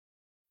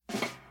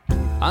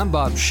I'm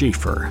Bob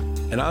Schieffer.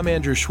 And I'm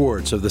Andrew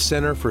Schwartz of the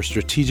Center for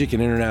Strategic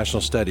and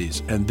International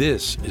Studies, and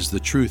this is The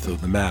Truth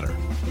of the Matter.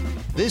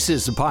 This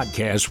is the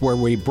podcast where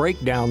we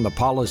break down the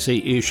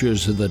policy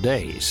issues of the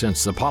day.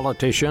 Since the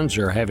politicians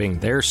are having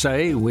their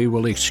say, we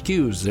will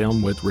excuse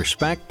them with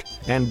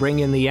respect and bring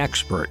in the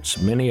experts,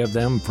 many of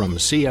them from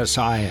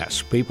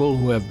CSIS, people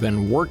who have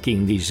been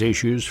working these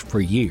issues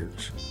for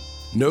years.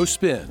 No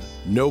spin,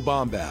 no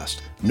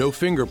bombast, no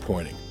finger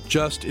pointing,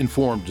 just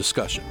informed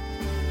discussion.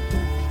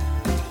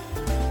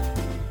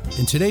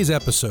 In today's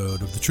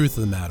episode of The Truth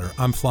of the Matter,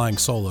 I'm flying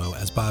solo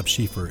as Bob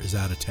Schieffer is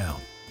out of town.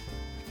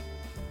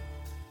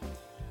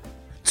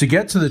 To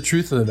get to the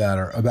truth of the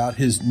matter about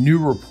his new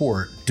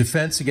report,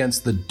 Defense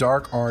Against the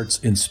Dark Arts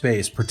in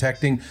Space,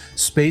 Protecting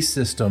Space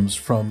Systems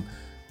from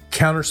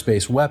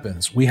Counterspace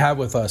Weapons, we have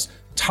with us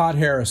Todd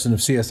Harrison of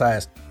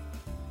CSIS.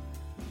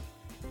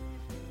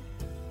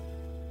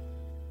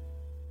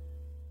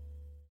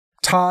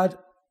 Todd,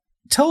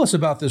 tell us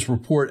about this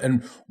report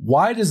and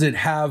why does it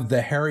have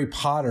the Harry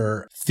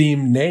Potter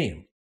themed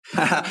name?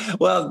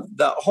 Well,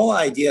 the whole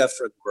idea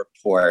for the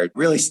report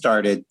really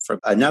started from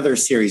another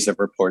series of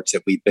reports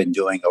that we've been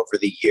doing over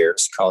the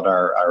years called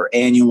our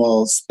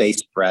annual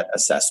space threat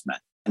assessment.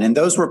 And in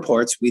those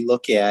reports, we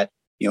look at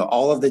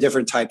all of the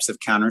different types of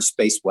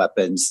counter-space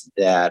weapons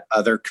that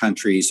other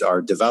countries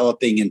are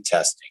developing and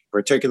testing,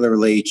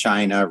 particularly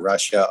China,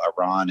 Russia,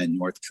 Iran, and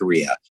North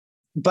Korea.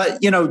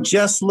 But,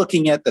 just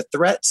looking at the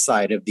threat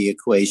side of the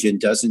equation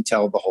doesn't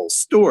tell the whole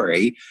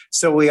story.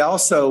 So we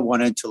also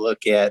wanted to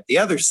look at the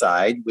other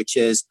side, which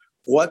is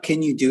what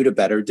can you do to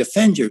better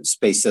defend your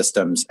space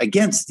systems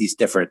against these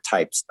different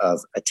types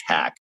of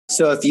attack?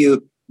 So if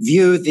you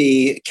view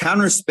the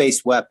counter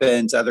space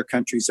weapons other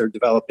countries are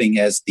developing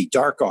as the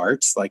dark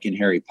arts, like in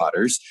Harry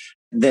Potter's,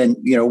 then,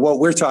 what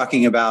we're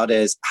talking about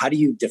is how do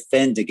you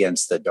defend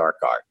against the dark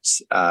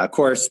arts? Of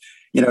course,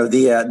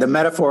 the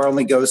metaphor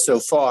only goes so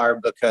far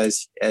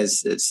because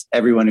as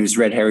everyone who's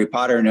read Harry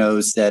Potter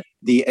knows that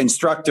the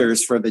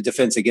instructors for the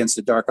Defense Against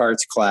the Dark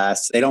Arts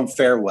class, they don't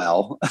fare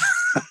well.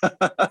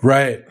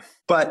 Right.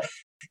 But,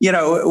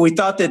 we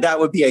thought that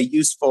would be a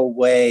useful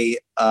way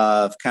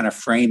of kind of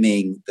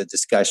framing the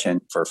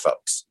discussion for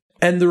folks.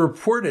 And the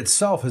report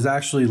itself is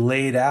actually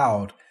laid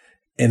out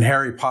in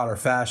Harry Potter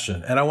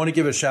fashion. And I want to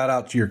give a shout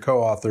out to your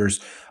co-authors,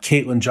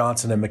 Caitlin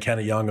Johnson and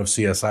McKenna Young of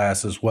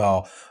CSIS as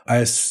well.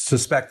 I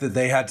suspect that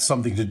they had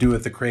something to do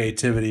with the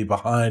creativity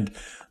behind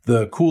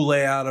the cool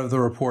layout of the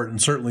report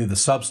and certainly the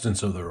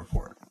substance of the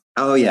report.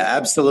 Oh, yeah,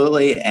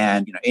 absolutely.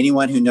 And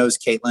anyone who knows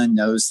Caitlin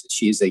knows that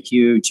she's a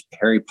huge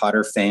Harry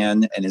Potter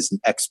fan and is an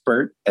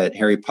expert at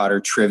Harry Potter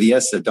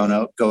trivia. So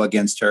don't go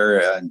against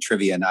her on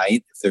trivia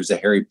night if there's a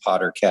Harry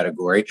Potter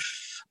category.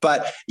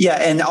 But yeah,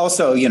 and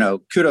also,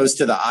 kudos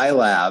to the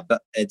iLab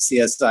at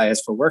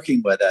CSIS for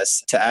working with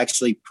us to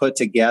actually put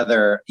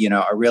together,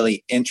 a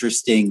really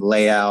interesting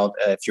layout.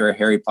 If you're a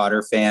Harry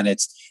Potter fan,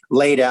 it's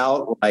laid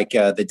out like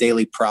the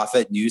Daily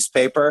Prophet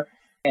newspaper.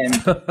 And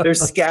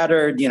there's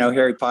scattered,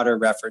 Harry Potter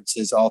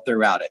references all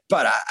throughout it.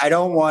 But I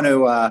don't want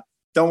to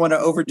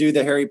overdo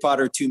the Harry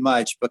Potter too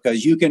much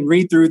because you can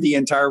read through the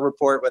entire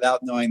report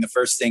without knowing the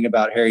first thing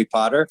about Harry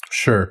Potter.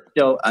 Sure.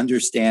 Still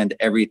understand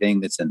everything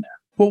that's in there.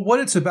 Well,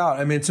 what it's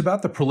about, it's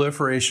about the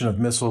proliferation of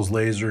missiles,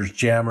 lasers,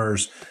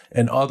 jammers,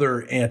 and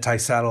other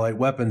anti-satellite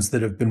weapons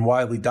that have been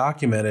widely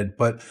documented,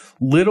 but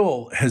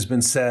little has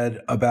been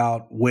said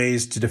about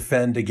ways to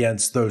defend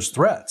against those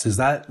threats. Is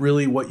that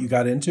really what you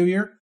got into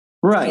here?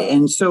 Right.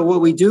 And so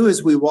what we do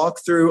is we walk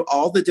through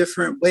all the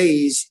different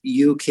ways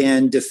you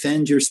can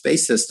defend your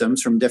space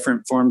systems from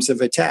different forms of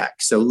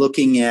attack. So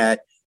looking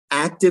at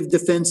active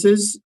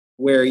defenses,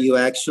 where you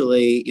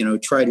actually,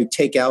 try to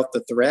take out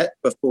the threat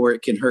before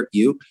it can hurt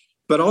you.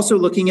 But also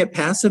looking at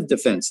passive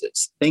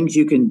defenses, things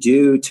you can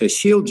do to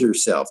shield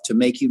yourself, to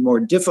make you more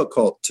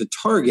difficult to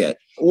target,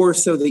 or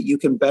so that you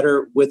can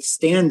better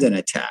withstand an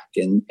attack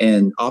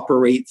and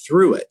operate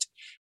through it.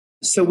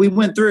 So we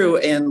went through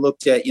and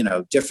looked at,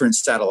 different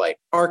satellite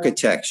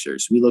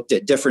architectures. We looked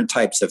at different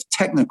types of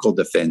technical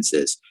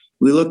defenses.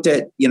 We looked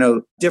at,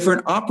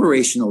 different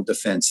operational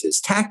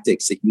defenses,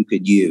 tactics that you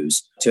could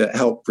use to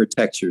help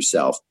protect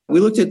yourself.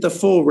 We looked at the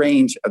full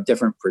range of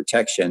different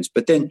protections,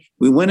 but then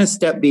we went a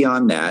step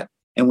beyond that.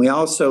 And we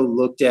also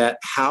looked at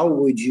how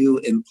would you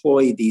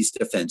employ these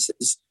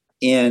defenses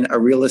in a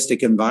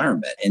realistic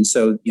environment. And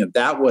so,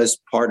 that was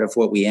part of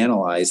what we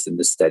analyzed in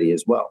the study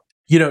as well.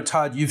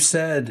 Todd, you've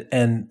said,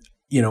 and,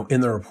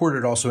 in the report,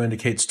 it also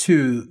indicates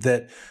too,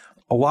 that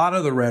a lot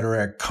of the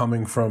rhetoric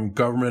coming from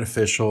government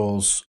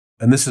officials,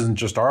 and this isn't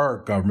just our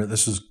government,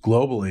 this is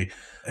globally,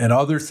 and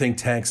other think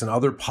tanks and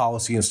other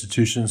policy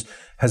institutions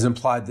has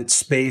implied that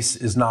space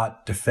is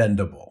not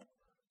defendable.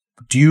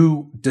 Do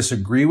you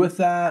disagree with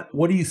that?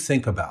 What do you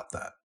think about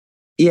that?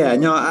 Yeah,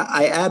 no,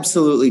 I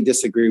absolutely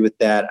disagree with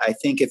that. I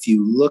think if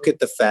you look at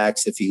the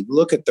facts, if you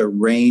look at the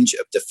range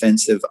of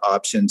defensive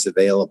options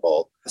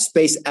available,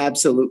 space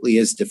absolutely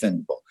is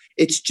defendable.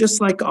 It's just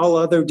like all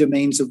other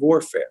domains of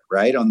warfare,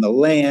 right? On the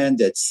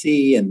land, at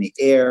sea, in the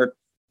air,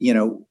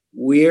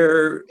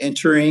 we're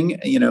entering,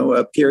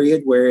 a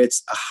period where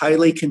it's a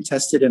highly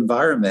contested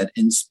environment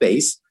in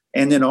space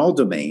and in all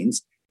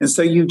domains. And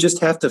so you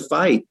just have to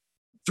fight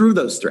through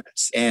those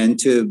threats and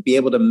to be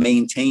able to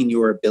maintain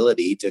your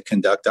ability to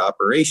conduct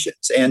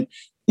operations. And,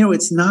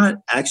 it's not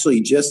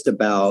actually just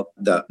about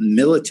the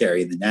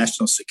military, the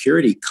national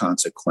security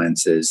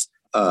consequences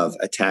of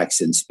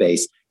attacks in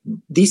space.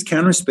 These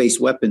counterspace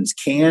weapons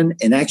can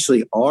and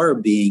actually are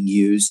being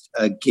used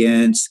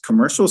against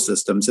commercial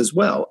systems as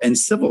well, and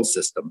civil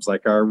systems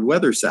like our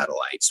weather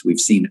satellites. We've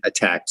seen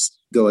attacks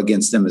go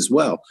against them as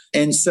well.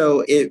 And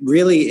so it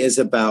really is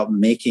about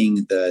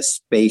making the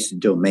space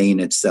domain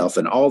itself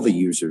and all the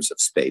users of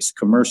space,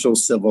 commercial,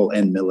 civil,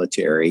 and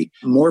military,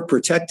 more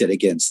protected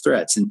against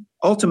threats. And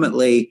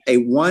ultimately, a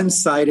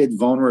one-sided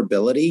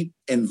vulnerability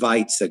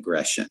invites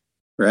aggression.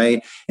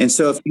 Right. And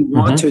so if you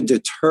want to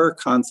deter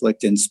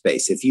conflict in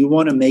space, if you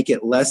want to make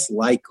it less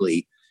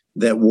likely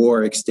that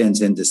war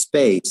extends into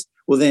space,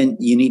 well, then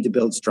you need to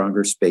build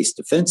stronger space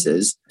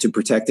defenses to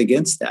protect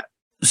against that.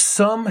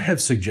 Some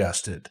have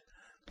suggested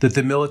that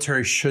the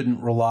military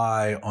shouldn't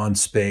rely on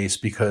space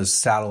because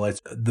satellites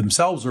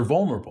themselves are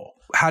vulnerable.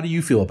 How do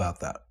you feel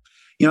about that?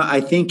 I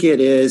think it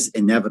is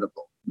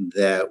inevitable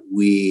that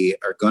we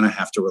are going to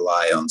have to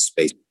rely on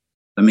space.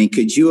 I mean,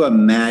 could you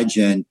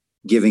imagine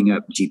giving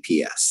up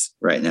GPS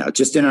right now,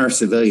 just in our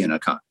civilian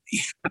economy?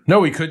 No,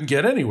 we couldn't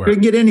get anywhere.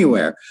 Couldn't get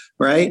anywhere,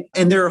 right?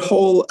 And there are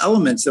whole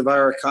elements of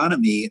our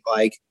economy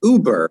like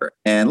Uber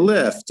and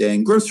Lyft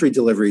and grocery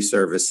delivery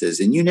services,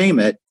 and you name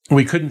it.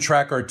 We couldn't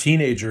track our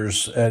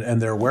teenagers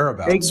and their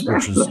whereabouts,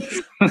 Exactly.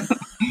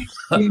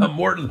 Which is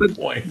more to the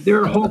point.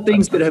 There are whole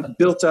things that have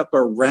built up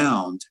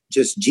around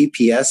just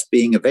GPS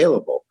being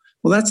available.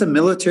 Well, that's a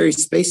military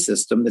space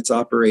system that's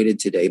operated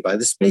today by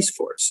the Space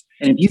Force.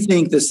 And if you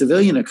think the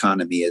civilian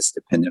economy is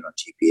dependent on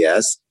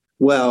GPS,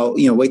 well,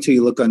 wait till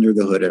you look under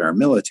the hood at our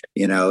military.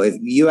 If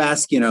you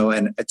ask,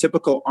 and a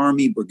typical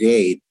Army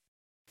brigade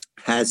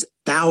has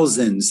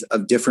thousands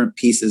of different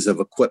pieces of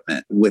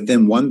equipment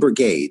within one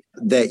brigade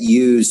that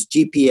use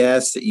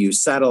GPS, that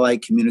use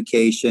satellite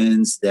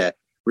communications, that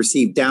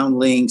receive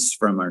downlinks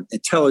from our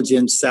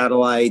intelligence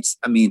satellites.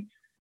 I mean,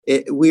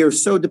 we are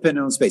so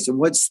dependent on space. And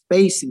what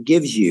space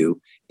gives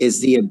you is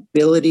the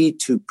ability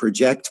to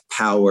project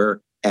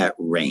power at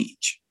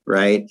range,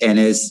 right? And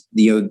as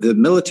the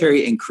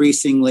military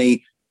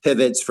increasingly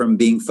pivots from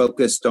being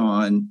focused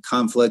on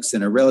conflicts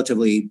in a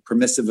relatively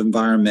permissive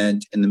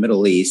environment in the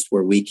Middle East,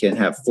 where we can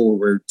have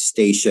forward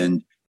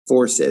stationed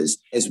forces,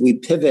 as we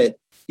pivot,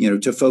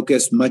 to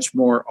focus much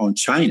more on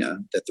China,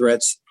 the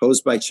threats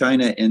posed by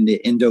China in the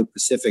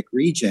Indo-Pacific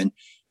region,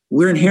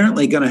 we're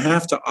inherently going to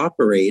have to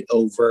operate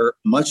over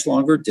much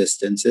longer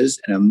distances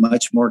in a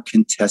much more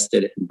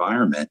contested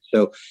environment.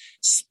 So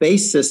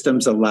space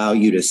systems allow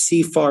you to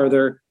see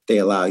farther, they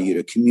allow you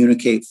to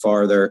communicate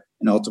farther,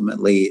 and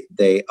ultimately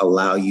they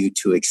allow you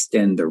to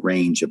extend the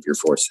range of your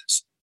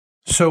forces.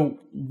 So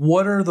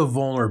what are the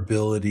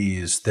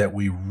vulnerabilities that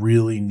we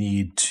really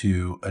need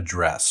to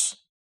address?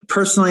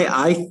 Personally,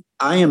 I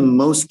am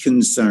most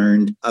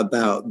concerned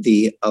about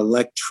the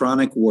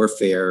electronic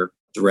warfare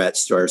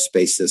threats to our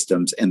space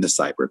systems and the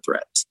cyber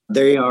threats.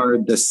 They are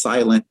the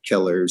silent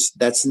killers.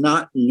 That's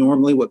not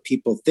normally what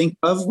people think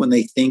of when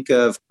they think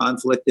of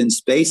conflict in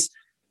space.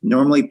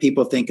 Normally,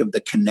 people think of the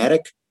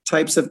kinetic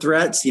types of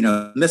threats,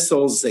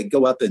 missiles that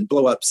go up and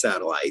blow up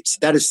satellites.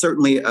 That is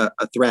certainly a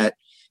threat.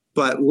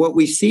 But what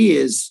we see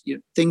is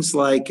things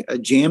like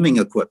jamming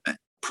equipment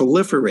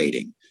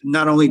proliferating.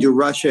 Not only do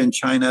Russia and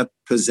China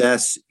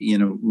possess,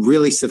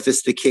 really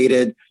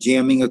sophisticated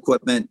jamming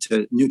equipment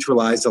to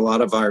neutralize a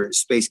lot of our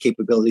space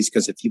capabilities,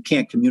 because if you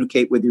can't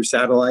communicate with your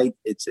satellite,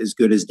 it's as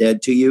good as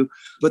dead to you.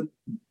 But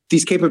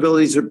these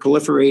capabilities are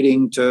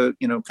proliferating to,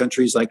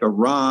 countries like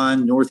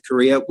Iran, North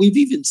Korea. We've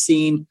even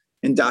seen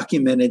and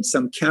documented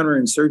some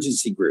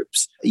counterinsurgency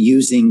groups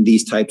using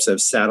these types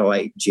of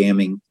satellite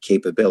jamming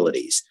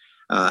capabilities.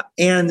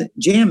 And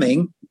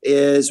jamming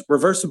is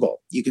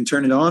reversible. You can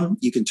turn it on,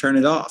 you can turn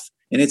it off.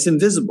 And it's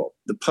invisible.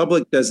 The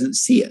public doesn't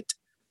see it,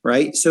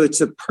 right? So it's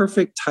a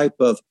perfect type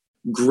of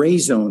gray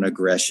zone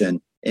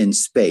aggression in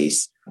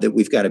space that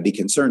we've got to be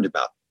concerned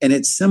about. And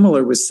it's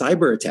similar with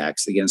cyber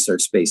attacks against our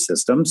space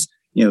systems.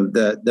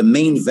 The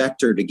main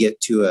vector to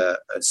get to a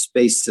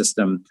space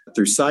system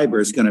through cyber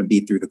is going to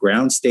be through the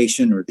ground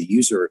station or the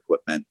user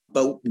equipment.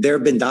 But there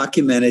have been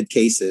documented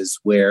cases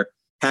where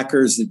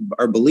hackers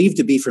are believed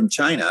to be from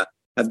China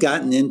have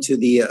gotten into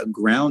the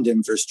ground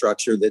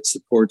infrastructure that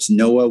supports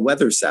NOAA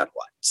weather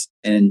satellites.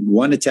 And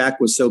one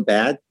attack was so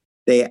bad,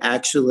 the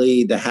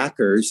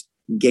hackers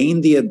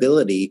gained the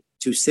ability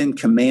to send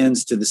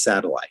commands to the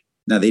satellite.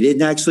 Now, they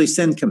didn't actually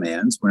send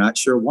commands. We're not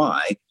sure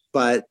why,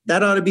 but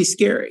that ought to be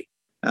scary.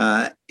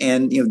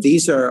 And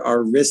these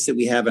are risks that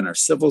we have in our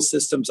civil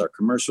systems, our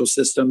commercial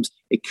systems.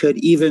 It could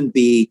even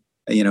be,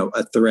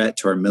 a threat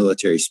to our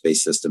military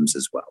space systems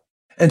as well.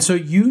 And so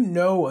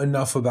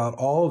enough about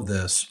all of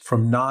this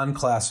from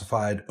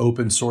non-classified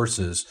open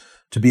sources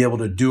to be able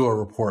to do a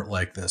report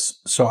like this.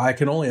 So I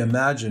can only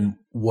imagine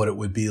what it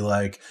would be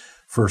like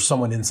for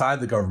someone inside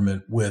the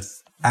government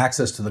with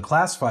access to the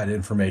classified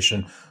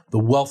information, the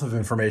wealth of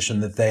information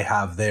that they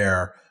have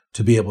there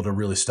to be able to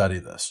really study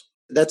this.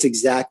 That's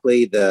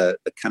exactly the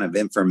kind of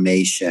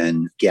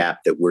information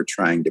gap that we're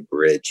trying to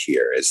bridge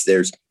here. Is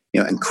there's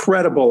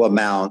incredible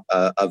amount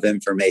of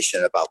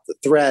information about the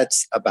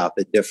threats, about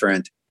the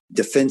different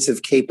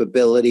defensive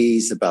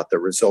capabilities, about the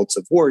results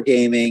of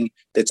wargaming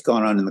that's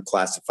gone on in the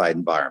classified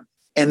environment.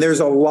 And there's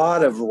a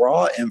lot of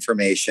raw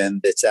information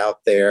that's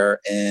out there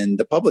in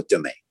the public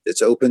domain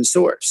that's open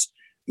source.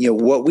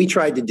 What we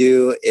tried to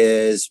do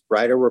is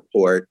write a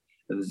report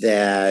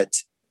that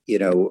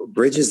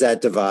bridges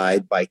that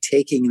divide by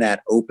taking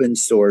that open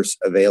source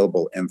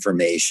available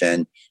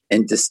information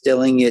and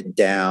distilling it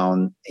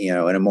down, in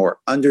a more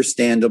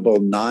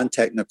understandable,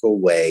 non-technical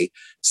way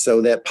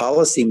so that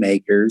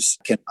policymakers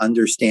can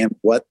understand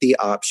what the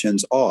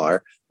options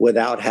are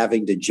without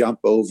having to jump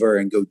over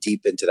and go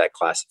deep into that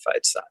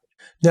classified side.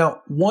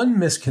 Now, one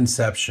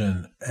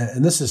misconception,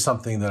 and this is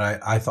something that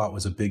I thought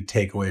was a big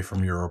takeaway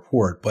from your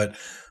report, but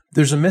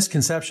there's a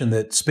misconception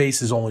that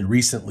space has only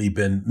recently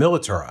been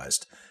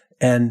militarized.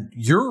 And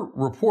your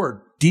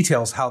report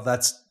details how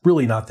that's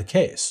really not the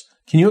case.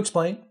 Can you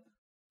explain?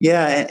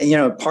 Yeah,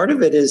 and part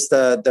of it is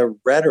the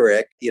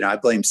rhetoric. I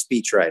blame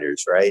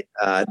speechwriters, right?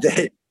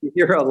 That you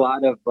hear a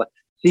lot of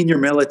senior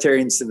military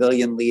and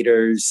civilian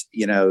leaders,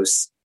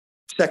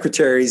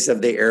 secretaries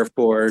of the Air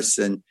Force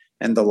and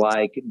the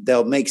like.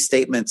 They'll make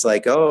statements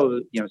like, "Oh,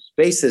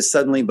 space has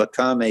suddenly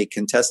become a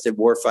contested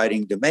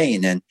warfighting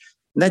domain," and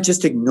that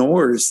just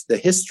ignores the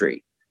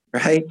history.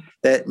 Right?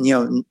 That,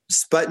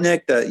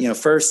 Sputnik, the,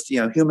 first,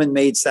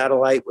 human-made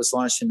satellite was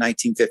launched in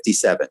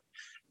 1957.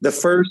 The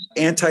first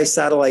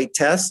anti-satellite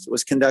test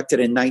was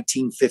conducted in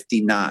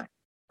 1959,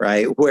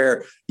 right?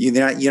 Where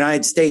the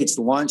United States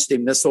launched a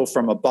missile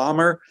from a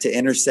bomber to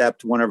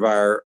intercept one of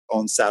our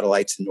own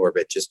satellites in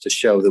orbit just to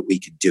show that we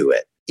could do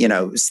it.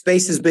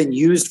 Space has been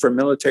used for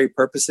military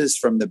purposes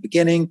from the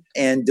beginning.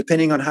 And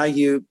depending on how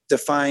you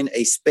define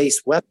a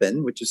space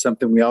weapon, which is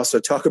something we also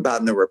talk about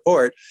in the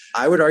report,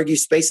 I would argue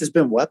space has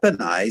been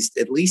weaponized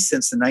at least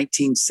since the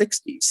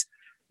 1960s.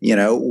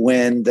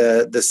 When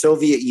the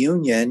Soviet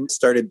Union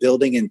started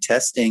building and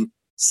testing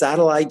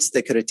satellites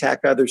that could attack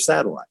other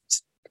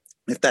satellites.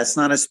 If that's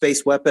not a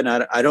space weapon,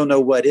 I don't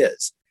know what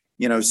is.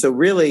 So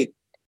really,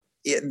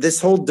 this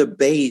whole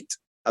debate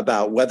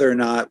about whether or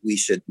not we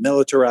should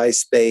militarize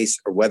space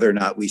or whether or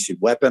not we should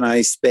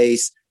weaponize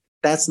space,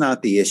 that's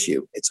not the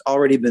issue. It's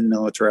already been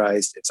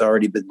militarized. It's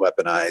already been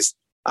weaponized.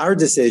 Our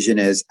decision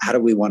is, how do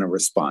we want to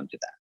respond to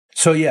that?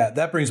 So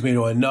that brings me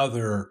to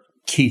another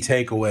key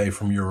takeaway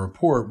from your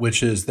report,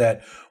 which is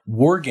that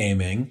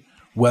wargaming,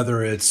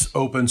 whether it's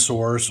open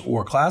source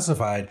or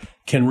classified,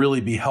 can really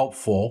be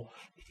helpful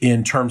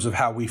in terms of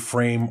how we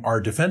frame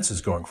our defenses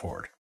going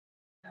forward.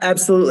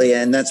 Absolutely.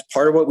 And that's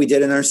part of what we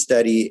did in our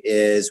study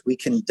is we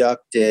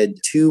conducted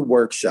 2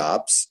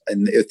 workshops,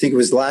 and I think it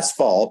was last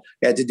fall.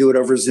 We had to do it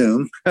over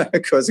Zoom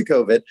because of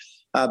COVID.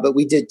 But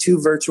we did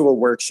 2 virtual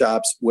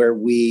workshops where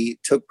we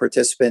took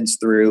participants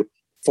through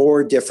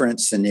 4 different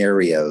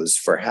scenarios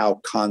for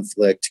how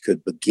conflict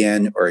could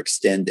begin or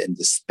extend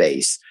into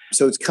space.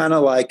 So it's kind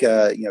of like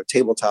a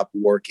tabletop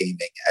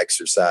wargaming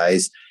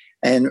exercise.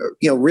 And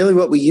really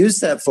what we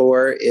use that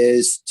for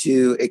is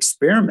to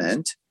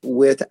experiment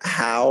with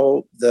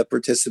how the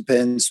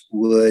participants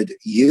would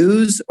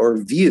use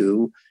or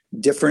view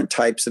different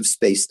types of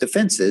space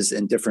defenses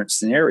in different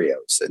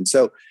scenarios. And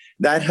so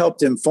that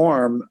helped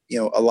inform,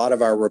 a lot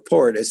of our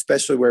report,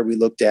 especially where we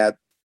looked at,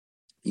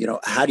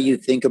 how do you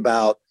think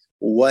about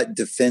what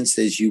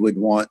defenses you would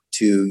want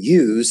to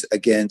use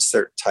against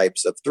certain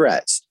types of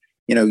threats?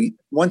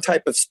 One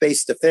type of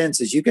space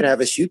defense is you could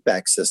have a shoot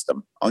back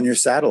system on your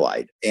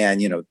satellite.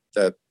 And,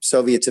 the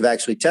Soviets have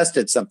actually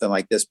tested something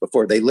like this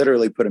before. They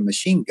literally put a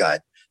machine gun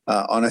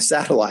on a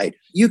satellite.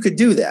 You could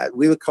do that.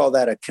 We would call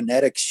that a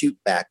kinetic shoot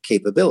back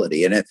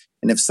capability. And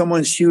if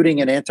someone's shooting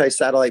an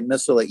anti-satellite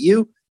missile at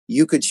you,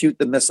 you could shoot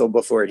the missile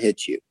before it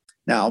hits you.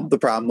 Now, the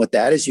problem with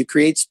that is you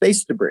create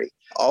space debris.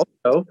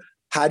 Also,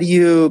 how do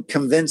you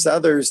convince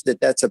others that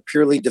that's a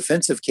purely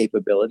defensive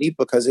capability?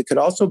 Because it could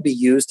also be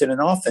used in an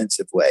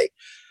offensive way.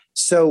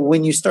 So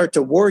when you start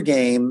to war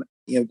game,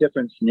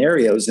 different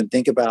scenarios and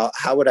think about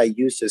how would I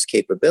use this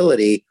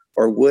capability,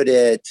 or would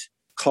it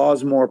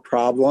cause more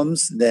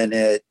problems than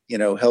it,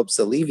 helps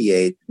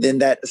alleviate, then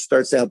that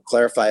starts to help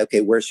clarify,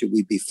 okay, where should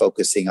we be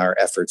focusing our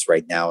efforts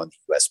right now in the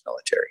U.S.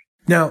 military?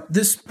 Now,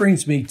 this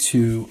brings me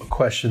to a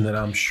question that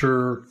I'm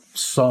sure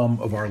some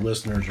of our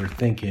listeners are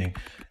thinking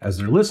as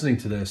they're listening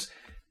to this.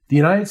 The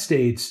United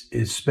States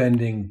is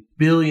spending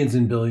billions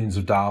and billions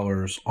of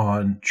dollars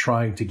on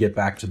trying to get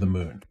back to the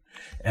moon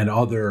and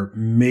other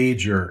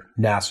major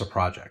NASA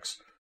projects.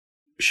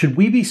 Should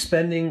we be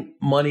spending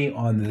money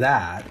on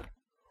that,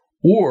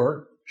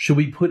 or should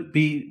we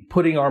be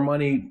putting our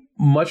money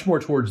much more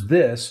towards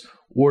this,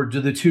 or do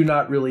the two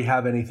not really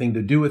have anything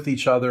to do with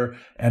each other,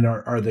 and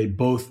are they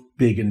both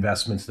big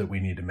investments that we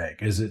need to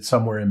make? Is it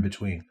somewhere in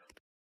between?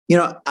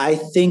 I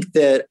think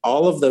that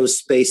all of those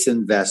space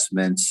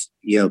investments,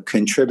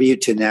 contribute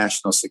to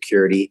national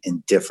security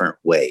in different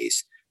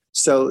ways.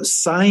 So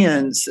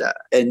science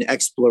and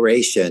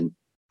exploration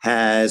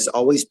has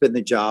always been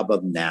the job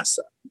of NASA,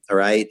 all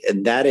right?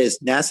 And that is,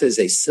 NASA is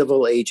a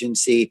civil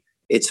agency.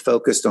 It's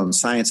focused on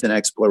science and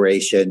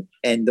exploration.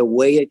 And the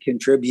way it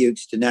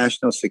contributes to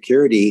national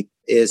security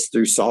is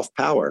through soft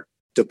power,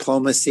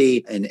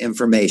 diplomacy, and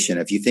information.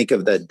 If you think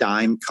of the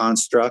DIME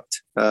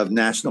construct of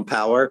national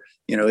power,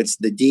 it's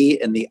the D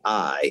and the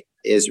I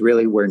is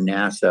really where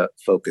NASA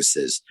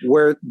focuses.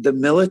 Where the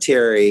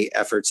military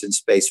efforts in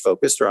space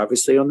focused are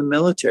obviously on the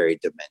military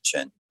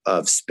dimension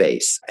of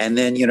space. And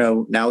then,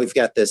 now we've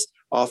got this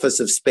Office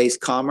of Space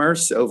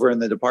Commerce over in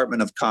the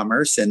Department of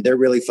Commerce, and they're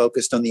really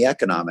focused on the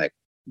economic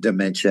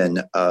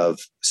dimension of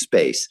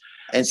space.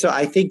 And so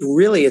I think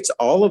really it's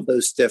all of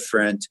those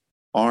different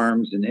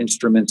arms and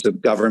instruments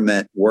of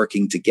government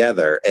working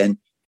together. And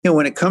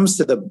when it comes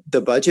to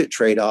the budget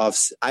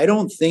trade-offs, I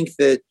don't think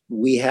that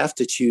we have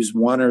to choose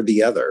one or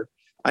the other.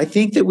 I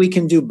think that we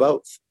can do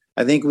both.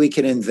 I think we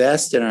can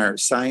invest in our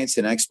science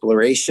and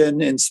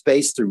exploration in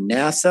space through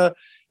NASA,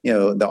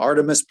 the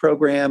Artemis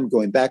program,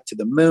 going back to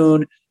the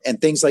moon, and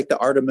things like the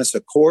Artemis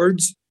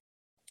Accords,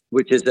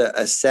 which is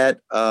a set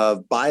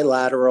of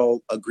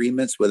bilateral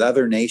agreements with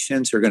other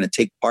nations who are going to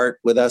take part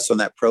with us on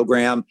that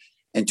program.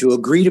 And to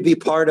agree to be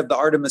part of the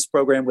Artemis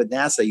program with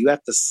NASA, you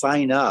have to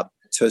sign up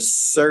to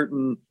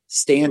certain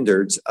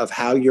standards of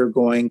how you're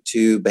going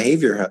to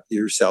behave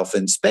yourself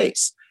in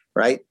space,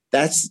 right?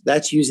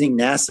 That's using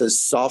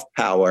NASA's soft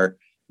power,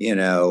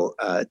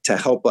 to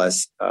help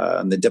us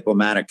on the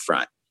diplomatic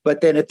front.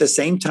 But then at the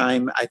same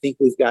time, I think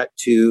we've got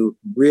to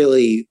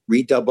really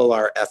redouble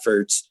our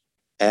efforts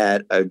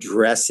at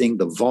addressing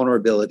the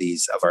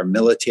vulnerabilities of our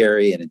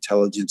military and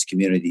intelligence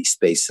community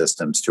space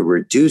systems to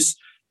reduce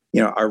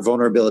our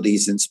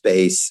vulnerabilities in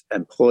space,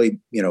 employ,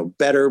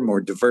 better,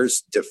 more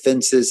diverse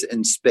defenses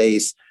in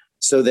space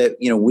so that,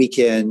 we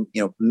can,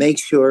 make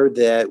sure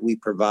that we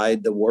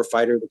provide the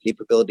warfighter the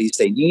capabilities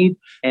they need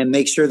and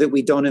make sure that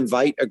we don't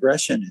invite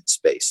aggression in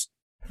space.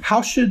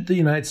 How should the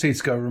United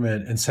States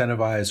government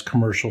incentivize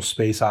commercial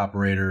space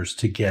operators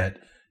to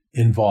get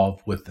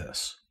involved with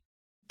this?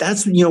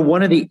 That's,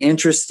 one of the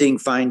interesting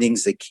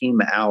findings that came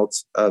out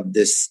of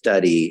this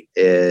study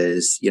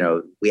is,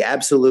 we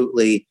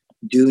absolutely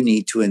do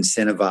need to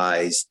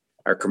incentivize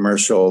our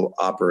commercial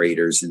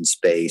operators in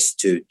space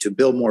to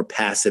build more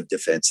passive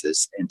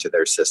defenses into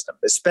their system,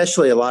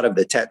 especially a lot of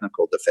the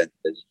technical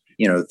defenses,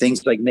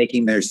 things like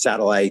making their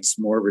satellites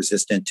more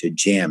resistant to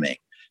jamming.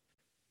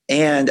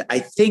 And I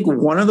think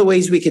one of the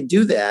ways we can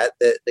do that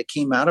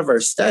came out of our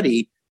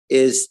study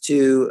is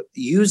to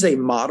use a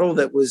model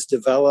that was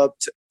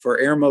developed for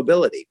air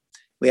mobility.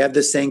 We have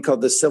this thing called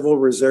the Civil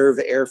Reserve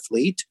Air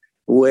Fleet,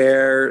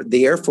 where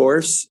the Air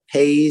Force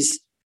pays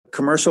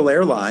commercial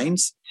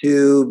airlines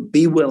to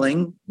be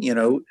willing,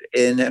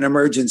 in an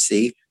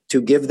emergency,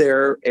 to give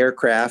their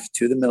aircraft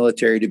to the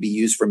military to be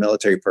used for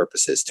military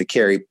purposes, to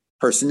carry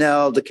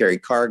personnel, to carry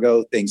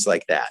cargo, things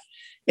like that.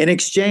 In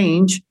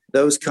exchange,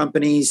 those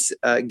companies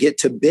get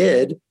to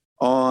bid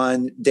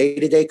on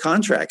day-to-day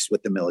contracts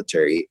with the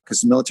military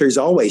because the military is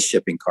always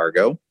shipping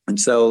cargo. And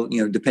so,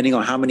 depending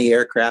on how many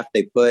aircraft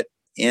they put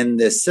in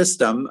this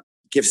system,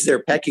 gives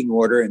their pecking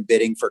order in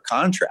bidding for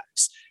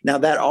contracts. Now,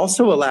 that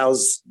also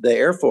allows the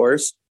Air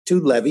Force to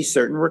levy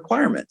certain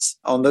requirements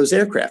on those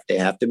aircraft. They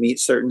have to meet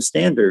certain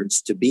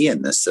standards to be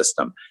in this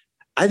system.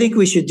 I think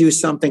we should do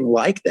something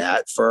like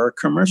that for our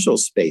commercial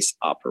space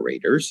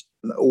operators,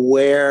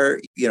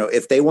 where,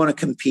 if they want to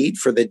compete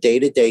for the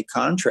day-to-day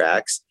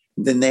contracts,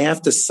 then they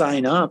have to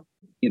sign up,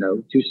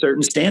 to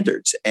certain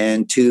standards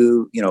and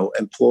to,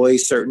 employ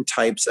certain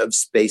types of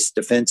space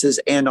defenses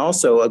and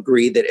also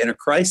agree that in a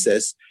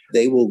crisis,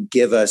 they will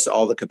give us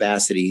all the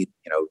capacity,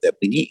 that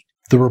we need.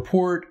 The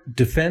report,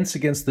 Defense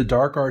Against the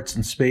Dark Arts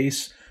in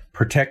Space,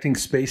 Protecting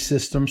Space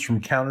Systems from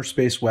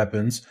Counterspace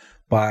Weapons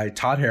by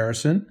Todd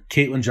Harrison,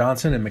 Caitlin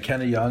Johnson, and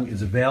McKenna Young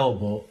is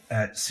available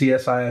at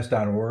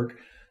CSIS.org.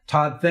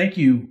 Todd, thank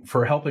you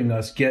for helping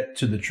us get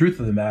to the truth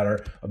of the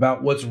matter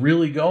about what's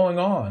really going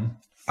on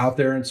out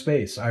there in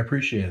space. I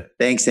appreciate it.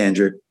 Thanks,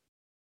 Andrew.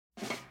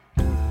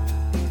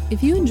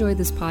 If you enjoyed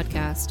this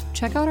podcast,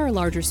 check out our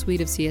larger suite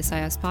of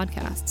CSIS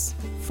podcasts.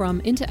 From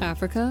Into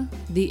Africa,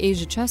 The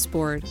Asia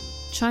Chessboard,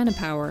 China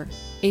Power,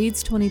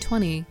 AIDS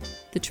 2020,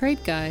 The Trade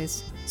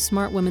Guys,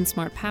 Smart Women,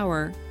 Smart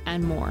Power,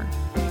 and more.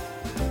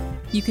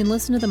 You can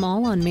listen to them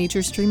all on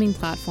major streaming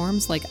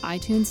platforms like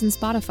iTunes and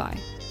Spotify.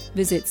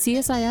 Visit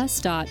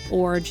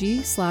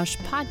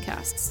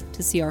csis.org/podcasts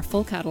to see our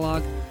full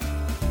catalog